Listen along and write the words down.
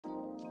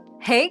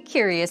Hey,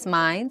 curious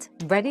minds,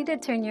 ready to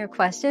turn your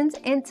questions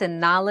into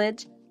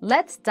knowledge?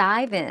 Let's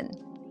dive in.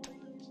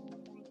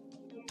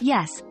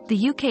 Yes,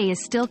 the UK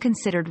is still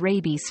considered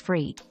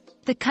rabies-free.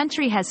 The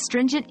country has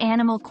stringent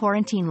animal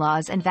quarantine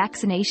laws and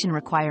vaccination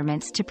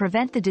requirements to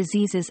prevent the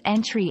disease's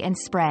entry and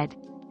spread.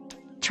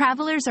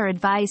 Travelers are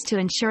advised to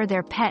ensure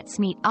their pets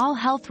meet all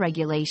health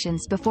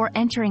regulations before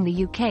entering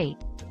the UK,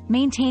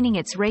 maintaining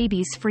its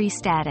rabies-free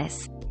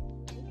status.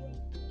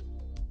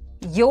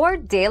 Your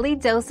daily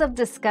dose of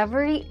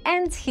discovery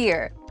ends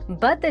here,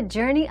 but the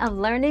journey of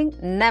learning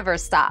never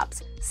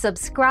stops.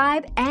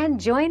 Subscribe and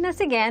join us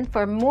again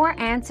for more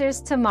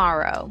answers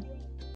tomorrow.